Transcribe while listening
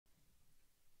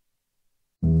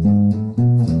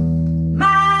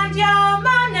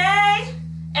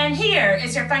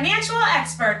is your financial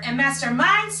expert and master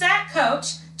mindset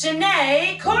coach,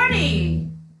 Janae Cordy.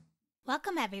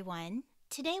 Welcome, everyone.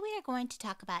 Today we are going to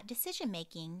talk about decision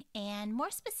making and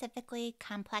more specifically,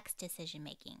 complex decision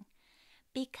making.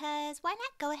 Because why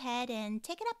not go ahead and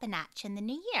take it up a notch in the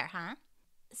new year, huh?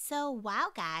 So, wow,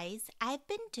 guys, I've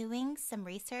been doing some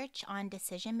research on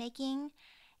decision making,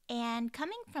 and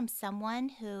coming from someone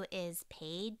who is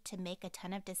paid to make a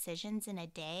ton of decisions in a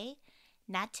day,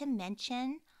 not to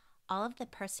mention all of the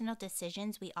personal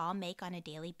decisions we all make on a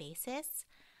daily basis,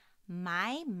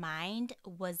 my mind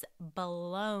was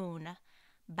blown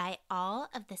by all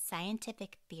of the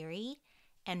scientific theory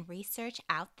and research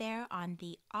out there on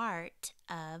the art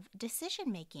of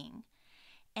decision making.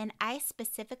 And I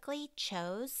specifically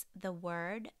chose the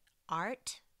word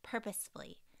art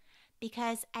purposefully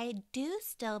because I do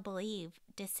still believe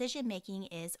decision making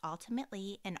is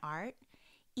ultimately an art,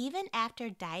 even after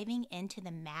diving into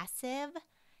the massive,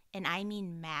 and I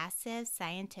mean massive,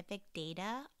 scientific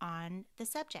data on the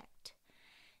subject.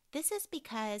 This is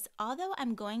because although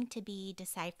I'm going to be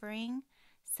deciphering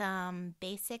some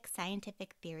basic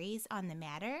scientific theories on the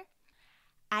matter,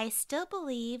 I still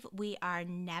believe we are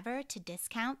never to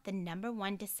discount the number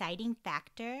one deciding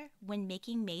factor when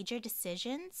making major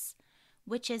decisions,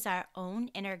 which is our own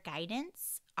inner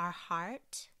guidance, our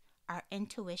heart, our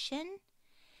intuition,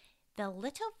 the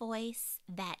little voice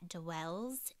that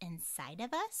dwells inside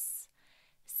of us.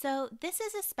 So this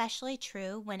is especially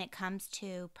true when it comes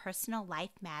to personal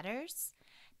life matters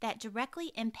that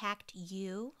directly impact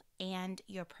you and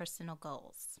your personal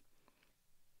goals.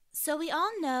 So we all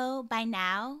know by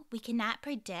now we cannot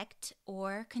predict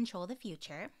or control the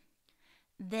future.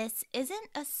 This isn't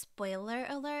a spoiler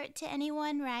alert to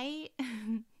anyone, right?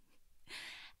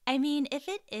 I mean, if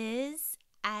it is,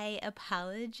 I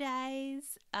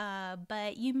apologize,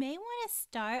 but you may want to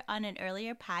start on an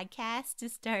earlier podcast to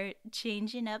start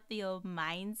changing up the old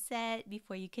mindset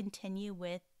before you continue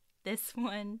with this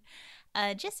one,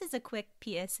 just as a quick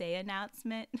PSA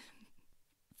announcement.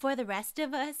 For the rest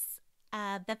of us,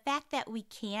 the fact that we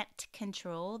can't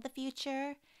control the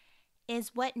future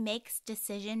is what makes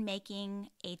decision making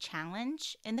a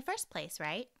challenge in the first place,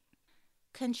 right?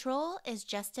 Control is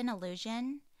just an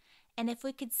illusion, and if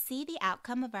we could see the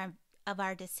outcome of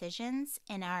our decisions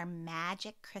in our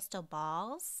magic crystal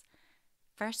balls,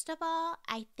 first of all,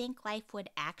 I think life would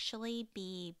actually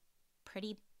be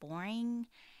pretty boring.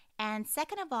 And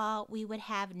second of all, we would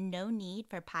have no need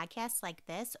for podcasts like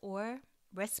this or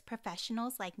risk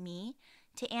professionals like me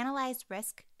to analyze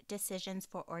risk decisions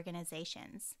for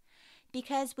organizations,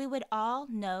 because we would all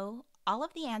know all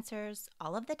of the answers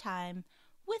all of the time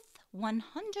with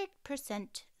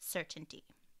 100% certainty.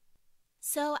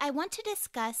 So I want to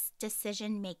discuss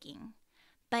decision making,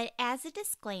 but as a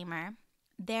disclaimer,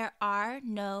 there are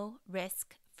no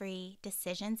risk-free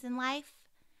decisions in life.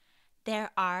 There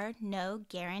are no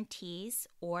guarantees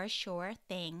or sure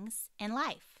things in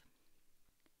life.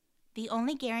 The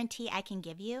only guarantee I can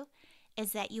give you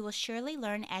is that you will surely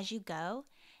learn as you go,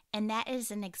 and that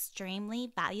is an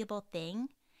extremely valuable thing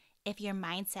if your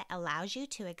mindset allows you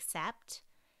to accept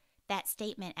that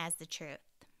statement as the truth.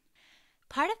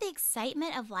 Part of the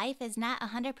excitement of life is not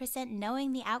 100%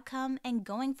 knowing the outcome and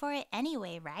going for it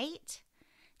anyway, right?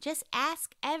 Just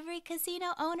ask every casino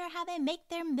owner how they make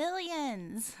their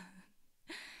millions.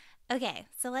 Okay,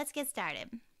 so let's get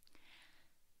started.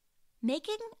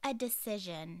 Making a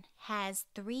decision has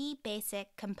three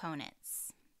basic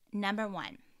components. Number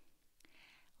one,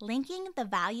 linking the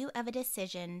value of a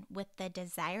decision with the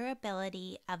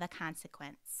desirability of a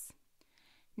consequence.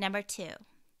 Number two,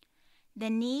 the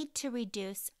need to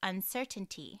reduce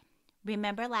uncertainty.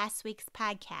 Remember last week's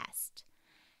podcast.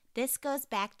 This goes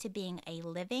back to being a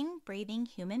living, breathing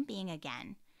human being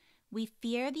again. We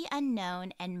fear the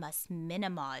unknown and must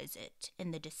minimize it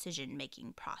in the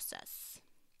decision-making process.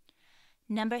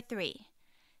 Number three,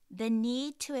 the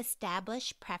need to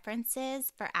establish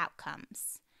preferences for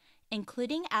outcomes,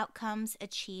 including outcomes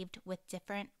achieved with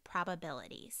different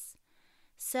probabilities.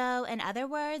 So, in other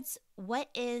words, what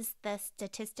is the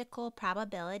statistical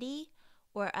probability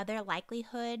or other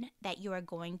likelihood that you are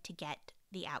going to get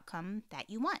the outcome that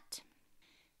you want?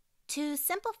 To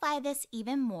simplify this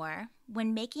even more,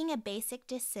 when making a basic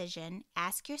decision,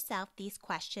 ask yourself these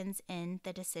questions in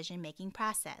the decision-making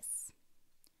process.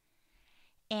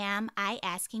 Am I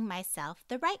asking myself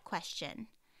the right question?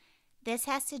 This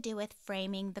has to do with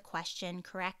framing the question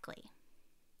correctly.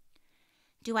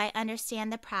 Do I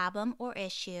understand the problem or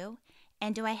issue?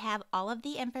 And do I have all of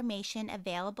the information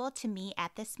available to me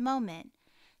at this moment?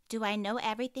 Do I know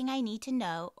everything I need to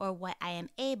know or what I am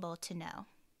able to know?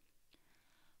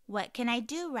 What can I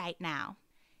do right now?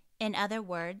 In other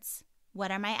words,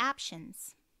 What are my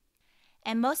options?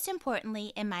 And most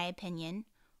importantly, in my opinion,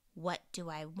 what do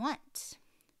I want?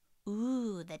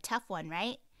 Ooh, the tough one,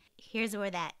 right? Here's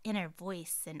where that inner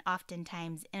voice and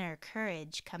oftentimes inner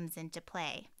courage comes into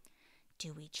play.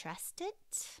 Do we trust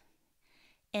it?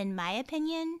 In my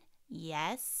opinion,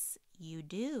 yes, you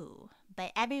do,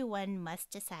 but everyone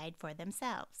must decide for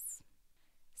themselves.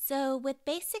 So with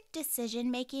basic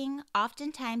decision making,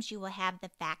 oftentimes you will have the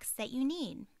facts that you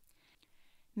need.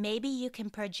 Maybe you can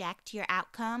project your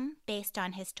outcome based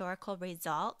on historical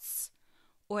results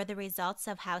or the results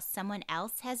of how someone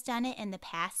else has done it in the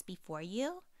past before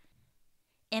you.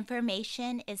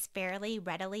 Information is fairly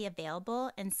readily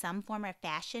available in some form or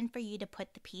fashion for you to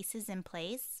put the pieces in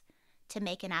place to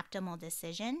make an optimal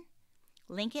decision.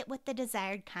 Link it with the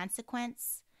desired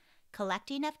consequence, collect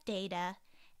enough data,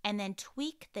 and then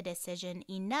tweak the decision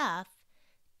enough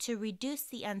to reduce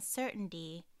the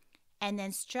uncertainty and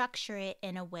then structure it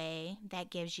in a way that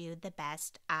gives you the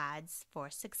best odds for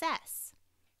success.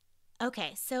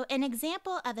 Okay, so an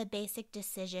example of a basic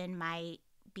decision might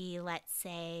be, let's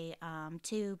say,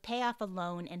 to pay off a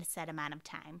loan in a set amount of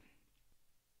time.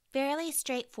 Fairly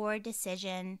straightforward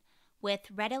decision with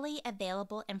readily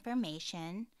available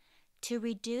information to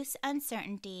reduce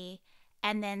uncertainty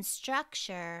and then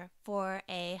structure for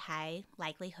a high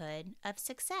likelihood of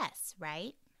success,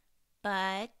 right?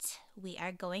 But we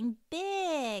are going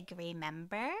big,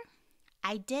 remember?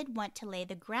 I did want to lay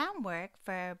the groundwork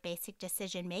for basic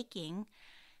decision making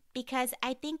because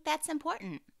I think that's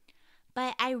important.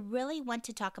 But I really want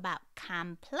to talk about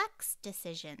complex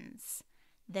decisions,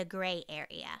 the gray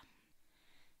area.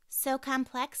 So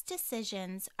complex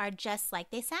decisions are just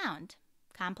like they sound,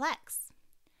 complex.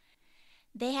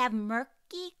 They have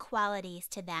murky qualities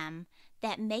to them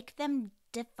that make them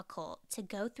difficult to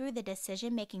go through the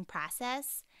decision-making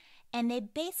process, and they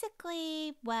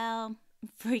basically,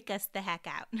 freak us the heck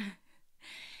out.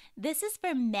 This is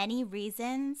for many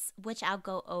reasons, which I'll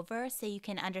go over so you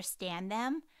can understand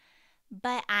them,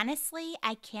 but honestly,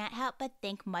 I can't help but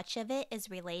think much of it is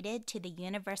related to the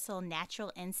universal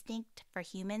natural instinct for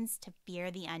humans to fear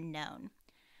the unknown.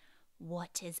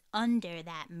 What is under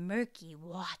that murky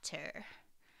water?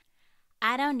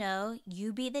 I don't know,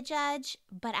 you be the judge,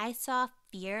 but I saw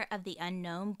fear of the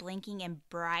unknown blinking in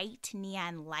bright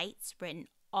neon lights written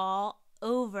all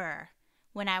over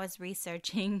when I was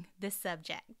researching this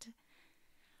subject.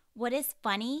 What is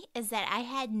funny is that I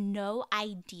had no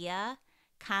idea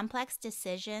complex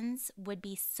decisions would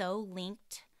be so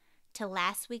linked to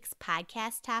last week's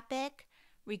podcast topic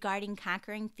regarding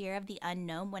conquering fear of the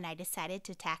unknown when I decided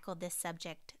to tackle this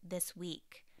subject this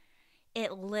week.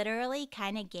 It literally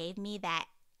kind of gave me that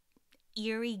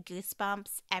eerie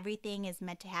goosebumps, everything is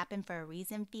meant to happen for a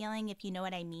reason feeling, if you know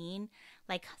what I mean.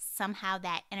 Like somehow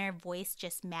that inner voice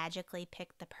just magically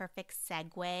picked the perfect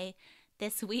segue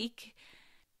this week.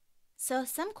 So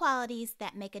some qualities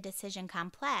that make a decision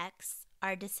complex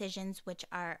are decisions which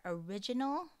are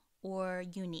original or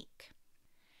unique.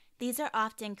 These are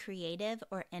often creative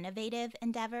or innovative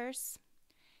endeavors.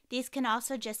 These can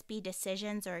also just be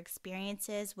decisions or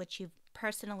experiences which you've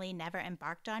personally never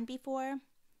embarked on before.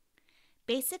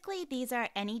 Basically, these are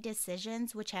any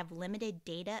decisions which have limited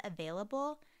data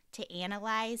available to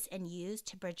analyze and use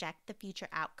to project the future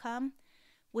outcome,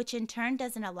 which in turn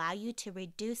doesn't allow you to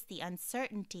reduce the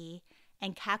uncertainty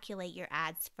and calculate your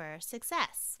odds for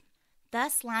success,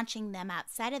 thus launching them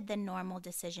outside of the normal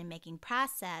decision-making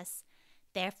process,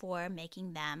 therefore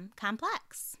making them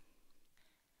complex.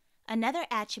 Another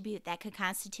attribute that could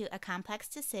constitute a complex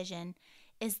decision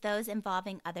is those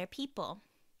involving other people.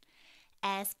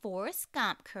 As Forrest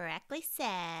Gump correctly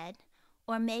said,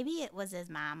 or maybe it was his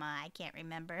mama, I can't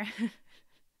remember.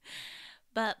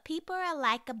 But people are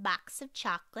like a box of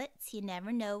chocolates. You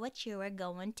never know what you are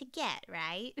going to get,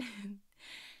 right?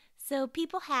 So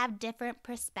people have different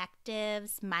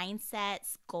perspectives,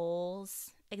 mindsets,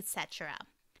 goals, etc.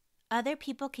 Other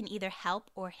people can either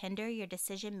help or hinder your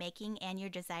decision making and your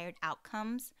desired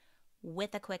outcomes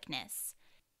with a quickness.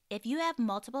 If you have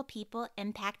multiple people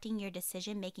impacting your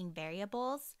decision-making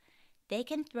variables, they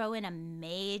can throw in a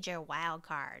major wild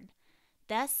card,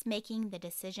 thus making the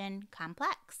decision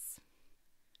complex.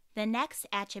 The next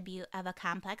attribute of a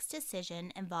complex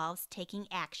decision involves taking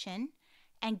action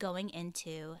and going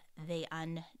into the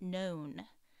unknown.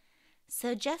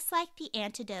 So just like the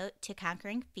antidote to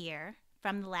conquering fear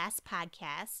from the last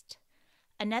podcast,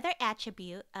 another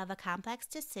attribute of a complex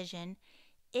decision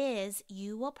is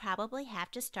you will probably have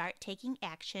to start taking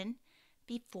action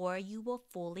before you will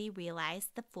fully realize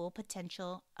the full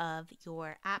potential of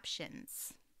your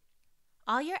options.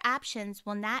 All your options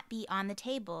will not be on the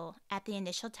table at the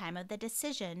initial time of the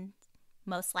decision,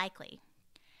 most likely.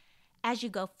 As you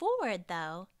go forward,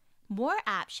 though, more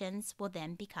options will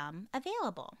then become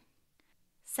available.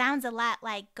 Sounds a lot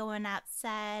like going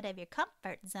outside of your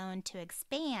comfort zone to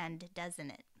expand,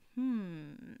 doesn't it?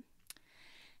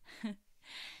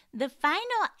 The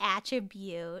final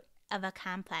attribute of a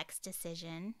complex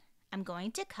decision I'm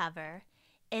going to cover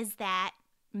is that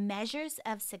measures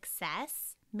of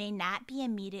success may not be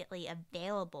immediately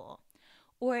available,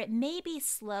 or it may be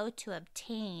slow to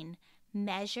obtain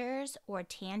measures or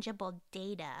tangible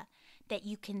data that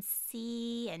you can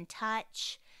see and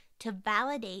touch to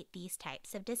validate these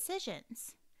types of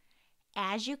decisions.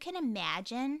 As you can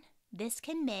imagine, this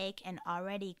can make an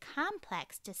already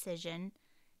complex decision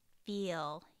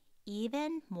feel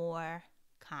even more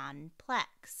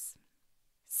complex.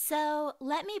 So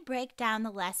let me break down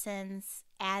the lessons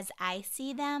as I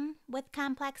see them with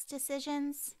complex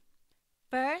decisions.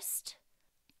 First,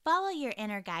 follow your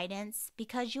inner guidance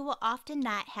because you will often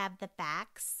not have the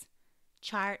facts,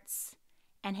 charts,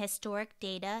 and historic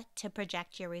data to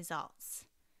project your results.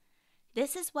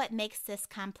 This is what makes this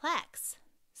complex,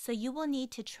 so you will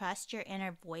need to trust your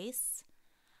inner voice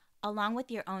along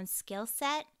with your own skill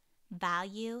set,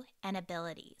 value, and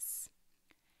abilities.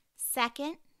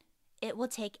 Second, it will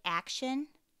take action,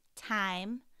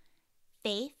 time,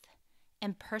 faith,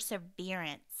 and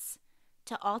perseverance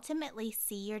to ultimately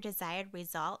see your desired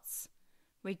results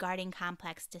regarding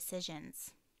complex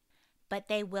decisions. But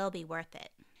they will be worth it.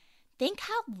 Think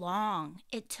how long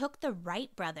it took the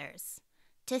Wright brothers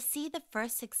to see the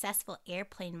first successful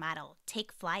airplane model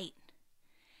take flight.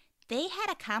 They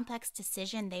had a complex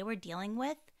decision they were dealing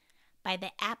with by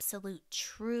the absolute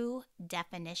true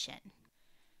definition.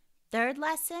 Third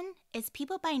lesson is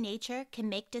people by nature can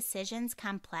make decisions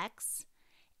complex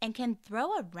and can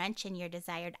throw a wrench in your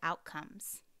desired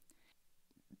outcomes.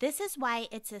 This is why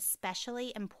it's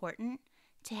especially important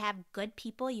to have good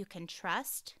people you can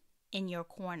trust in your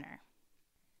corner.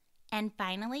 And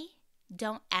finally,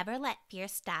 don't ever let fear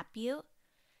stop you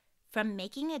from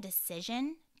making a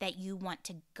decision that you want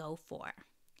to go for.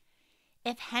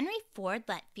 If Henry Ford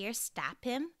let fear stop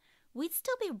him, we'd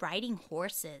still be riding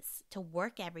horses to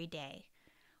work every day.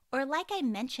 Or like I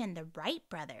mentioned, the Wright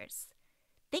brothers.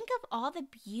 Think of all the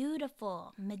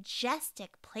beautiful,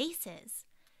 majestic places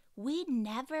we'd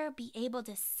never be able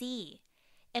to see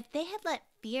if they had let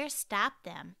fear stop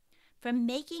them from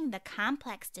making the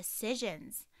complex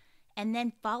decisions and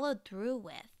then followed through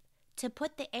with to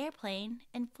put the airplane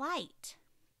in flight.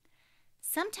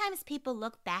 Sometimes people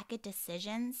look back at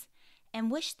decisions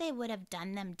and wish they would have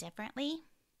done them differently.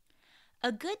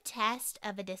 A good test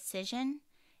of a decision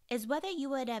is whether you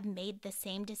would have made the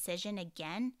same decision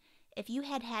again if you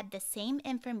had had the same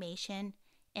information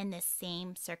in the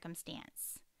same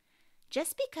circumstance.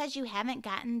 Just because you haven't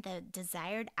gotten the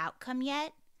desired outcome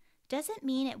yet doesn't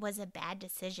mean it was a bad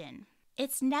decision.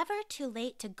 It's never too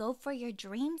late to go for your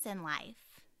dreams in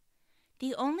life.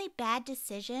 The only bad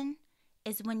decision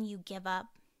is when you give up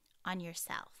on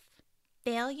yourself.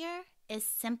 Failure is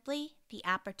simply the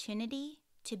opportunity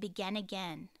to begin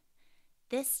again,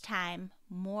 this time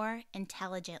more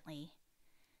intelligently.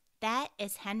 That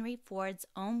is Henry Ford's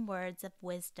own words of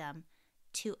wisdom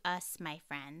to us, my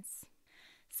friends.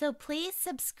 So please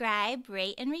subscribe,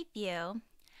 rate, and review.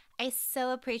 I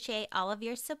so appreciate all of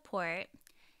your support.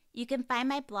 You can find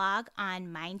my blog on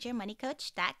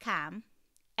mindyourmoneycoach.com,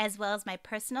 as well as my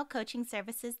personal coaching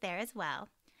services there as well.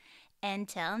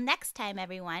 Until next time,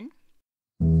 everyone.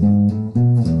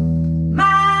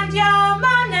 Mind your money.